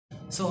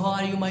So how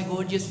are you, my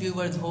gorgeous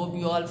viewers? Hope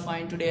you all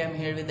fine. Today I'm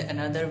here with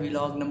another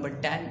vlog number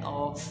 10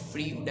 of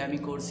free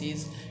Udemy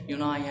courses. You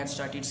know, I have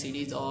started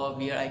series of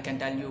where I can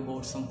tell you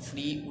about some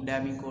free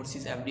Udemy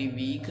courses every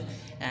week,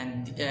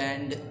 and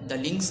the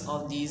links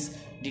of these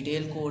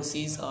detailed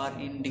courses are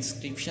in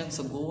description.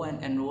 So go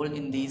and enroll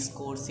in these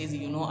courses.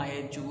 You know,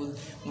 I choose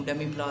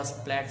Udemy Plus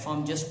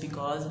platform just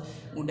because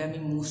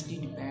Udemy mostly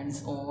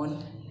depends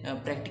on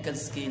practical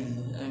skills.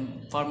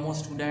 For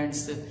most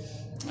students,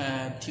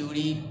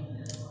 theory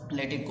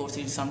related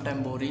courses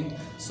sometimes boring,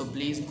 so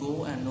please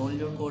go enroll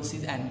your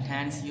courses,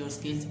 enhance your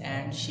skills,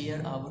 and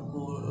share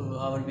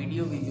our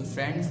video with your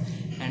friends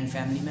and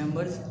family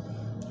members.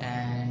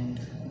 And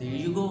there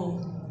you go.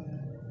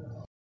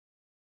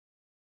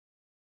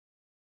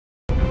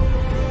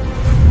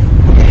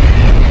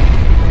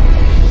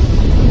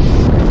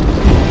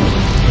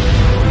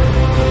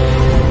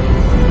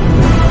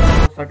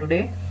 For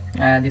today,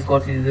 this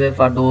course is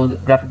for those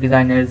graphic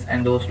designers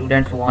and those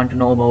students who want to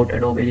know about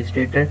Adobe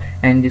Illustrator.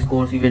 And this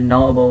course you will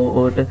know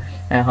about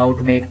how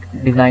to make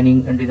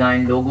design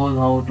logos,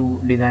 how to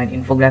design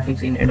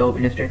infographics in Adobe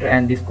Illustrator.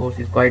 And this course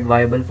is quite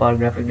viable for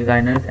graphic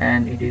designers,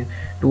 and it is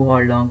 2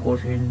 hour long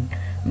course. We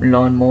will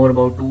learn more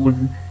about tools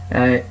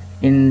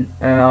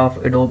of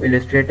Adobe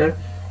Illustrator,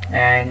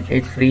 and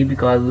it's free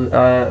because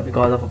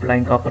of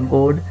applying coupon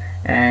code,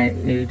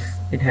 and it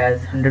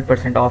has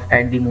 100% off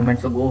at the moment.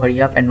 So go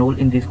hurry up, enroll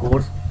in this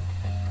course.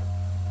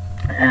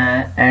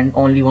 And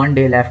only 1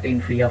 day left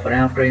in free offer.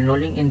 After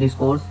enrolling in this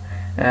course,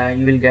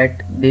 you will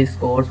get this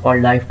course for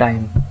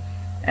lifetime.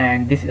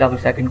 And this is our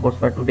second course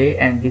for today,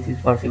 and this is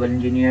for civil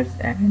engineers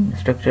and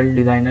structural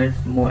designers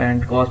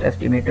and cost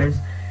estimators.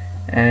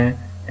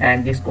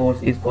 And this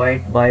course is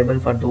quite viable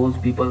for those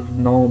people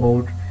who know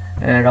about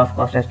rough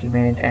cost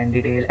estimate and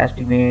detail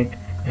estimate,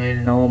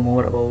 and know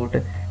more about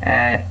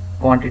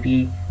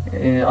quantity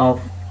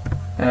of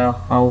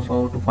house,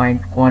 how to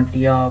find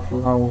quantity of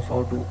house,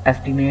 how to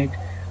estimate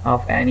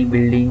of any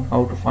building,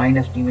 how to find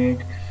estimate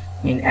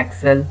in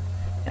Excel,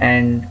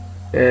 and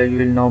you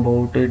will know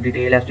about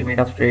detail estimate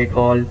of straight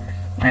wall.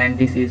 And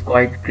this is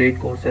quite great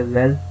course as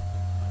well,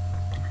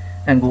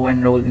 and go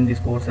enroll in this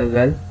course as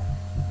well.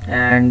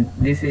 And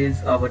this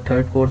is our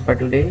third course for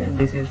today, and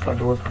this is for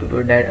those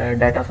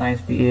data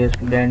science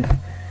students,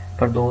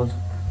 for those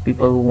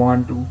people who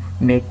want to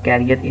make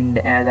career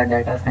as a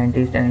data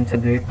scientist. And it's a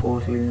great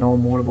course. You will know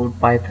more about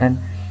Python.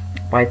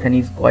 Python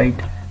is quite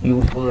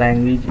useful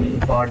language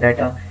for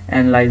data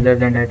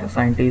analyzers and data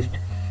scientists.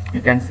 You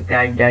can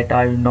scratch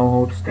data, you know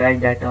how to scratch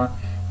data,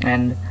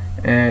 and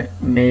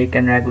make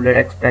and regular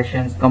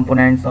expressions,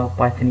 components of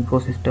Python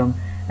ecosystem.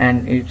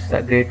 And it's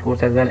a great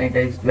course as well. It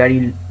is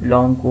very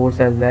long course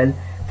as well,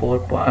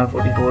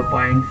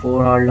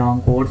 44.4 hour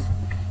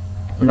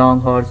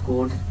long hours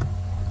course,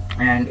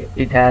 and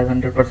it has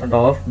 100%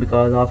 off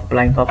because of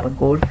applying coupon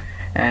code.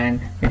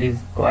 And it is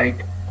quite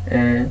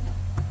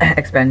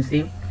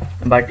expensive,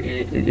 but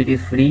it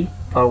is free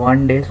for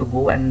 1 day. So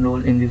go and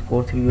enroll in this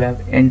course if you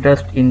have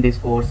interest in this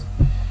course.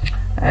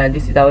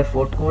 This is our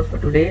fourth course for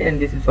today, and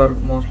this is for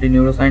mostly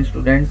neuroscience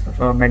students.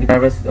 For medical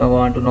nervous,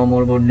 want to know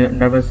more about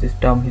nervous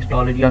system,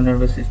 histology of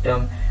nervous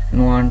system,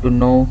 and want to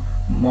know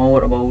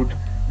more about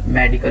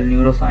medical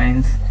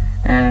neuroscience.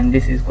 And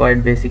this is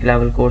quite basic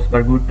level course,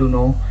 but good to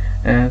know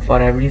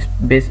for every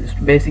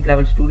basic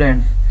level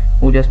students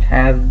who just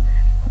have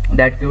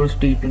that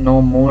curiosity to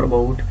know more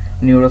about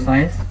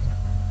neuroscience.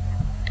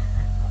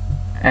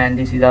 And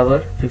this is our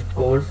fifth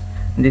course.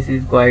 This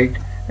is quite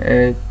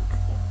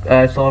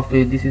soft.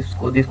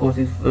 This course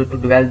is to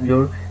develop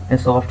your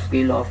soft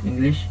skill of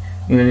English.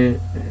 You will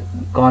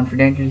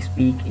confidently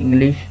speak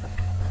English,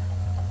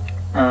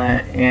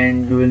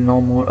 and you will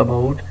know more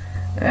about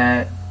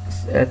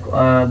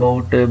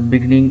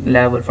beginning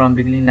level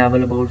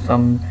about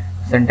some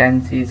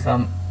sentences,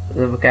 some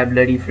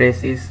vocabulary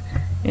phrases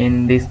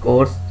in this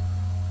course.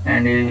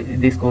 And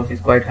this course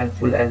is quite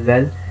helpful as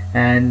well.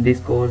 And this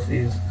course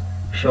is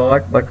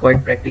short but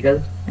quite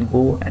practical.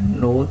 Go and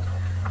enroll.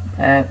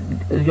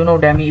 You know,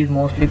 Udemy is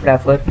mostly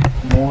prefer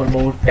more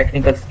about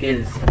technical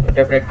skills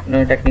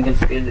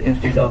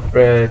instead of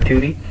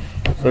theory.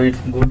 So it's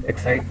good,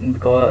 exciting,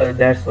 because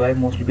that's why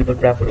mostly people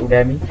prefer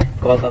Udemy,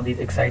 because of these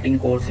exciting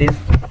courses.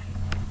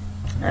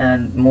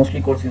 And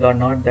mostly courses are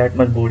not that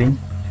much boring.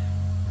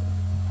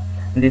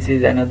 This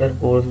is another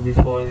course. This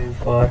course is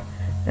for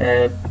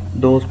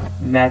those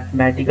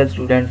mathematical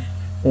students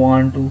who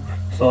want to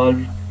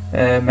solve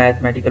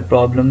mathematical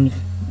problems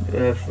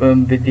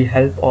with the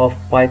help of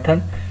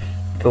Python.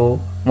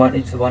 So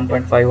it's a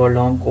 1.5 hour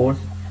long course.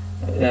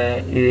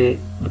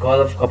 Because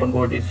of coupon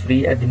code is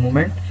free at the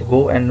moment. So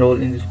go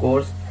enroll in this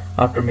course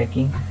after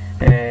making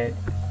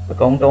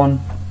account on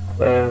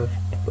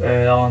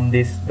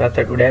this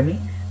website Udemy.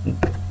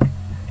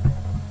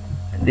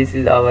 This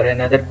is our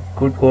another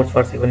good course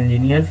for civil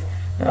engineers.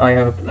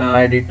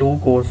 I did 2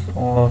 courses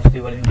of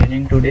civil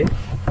engineering today,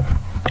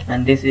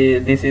 and this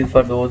is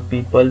for those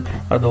people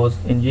or those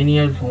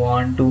engineers who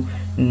want to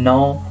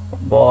know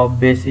about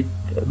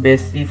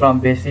from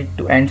basic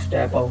to end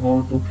step of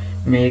how to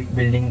make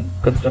building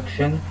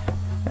construction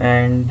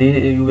and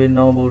you will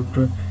know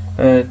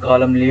about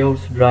column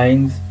layouts,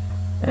 drawings,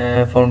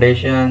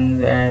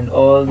 foundations, and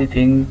all the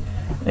things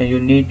you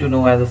need to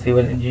know as a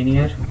civil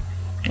engineer.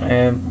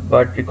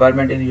 But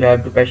requirement is you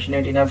have to be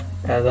passionate enough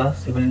as a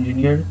civil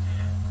engineer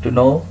to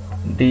know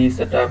this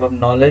type of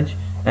knowledge,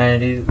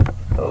 and it is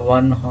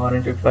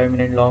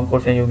 155-minute long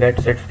course, and you get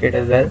certificate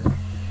as well.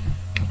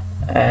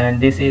 And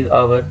this is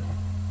our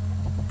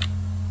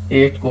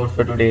 8th course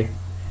for today,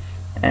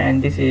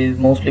 and this is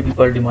mostly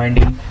people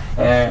demanding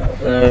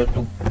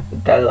to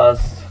tell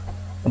us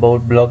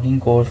about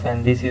blogging course,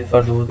 and this is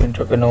for those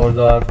entrepreneurs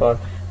or for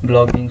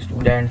blogging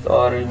students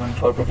or even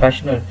for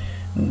professionals.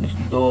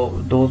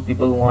 Those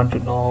people who want to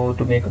know how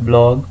to make a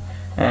blog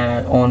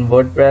on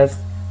WordPress,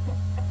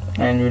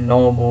 and you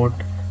know about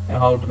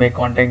how to make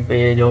content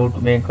page, how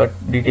to make a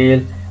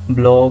detailed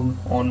blog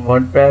on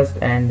WordPress,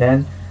 and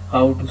then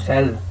how to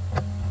sell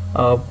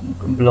a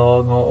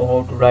blog,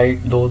 how to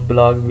write those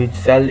blogs which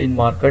sell in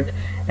market.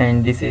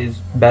 And this is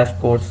best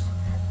course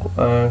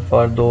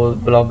for those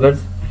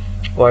bloggers,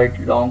 quite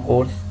long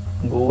course.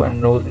 Go and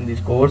enroll in this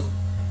course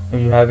if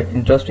you have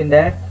interest in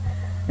that.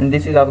 And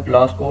this is our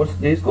last course.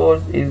 This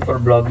course is for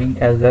blogging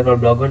as well, for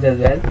bloggers as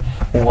well,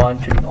 who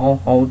want to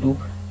know how to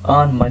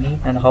earn money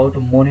and how to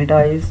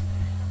monetize,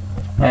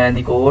 and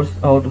the course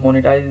how to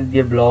monetize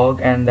their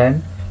blog, and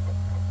then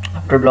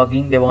after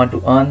blogging they want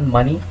to earn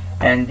money.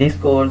 And this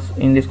course,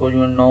 in this course you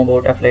will know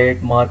about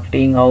affiliate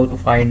marketing, how to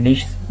find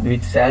niche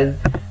which sell,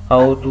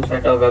 how to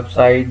set a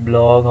website,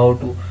 blog, how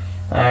to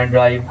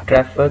drive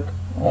traffic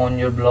on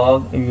your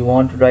blog. If you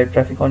want to drive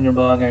traffic on your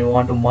blog and you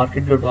want to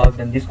market your blog,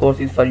 then this course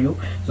is for you.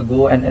 So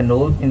go and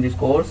enroll in this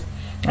course,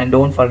 and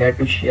don't forget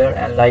to share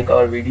and like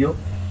our video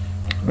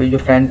with your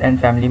friends and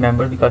family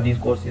members, because these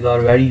courses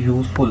are very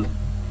useful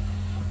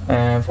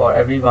for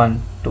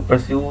everyone to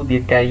pursue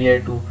their career,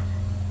 to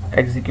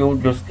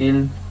execute your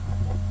skill,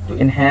 to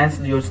enhance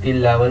your skill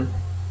level.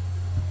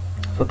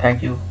 So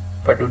thank you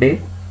for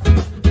today.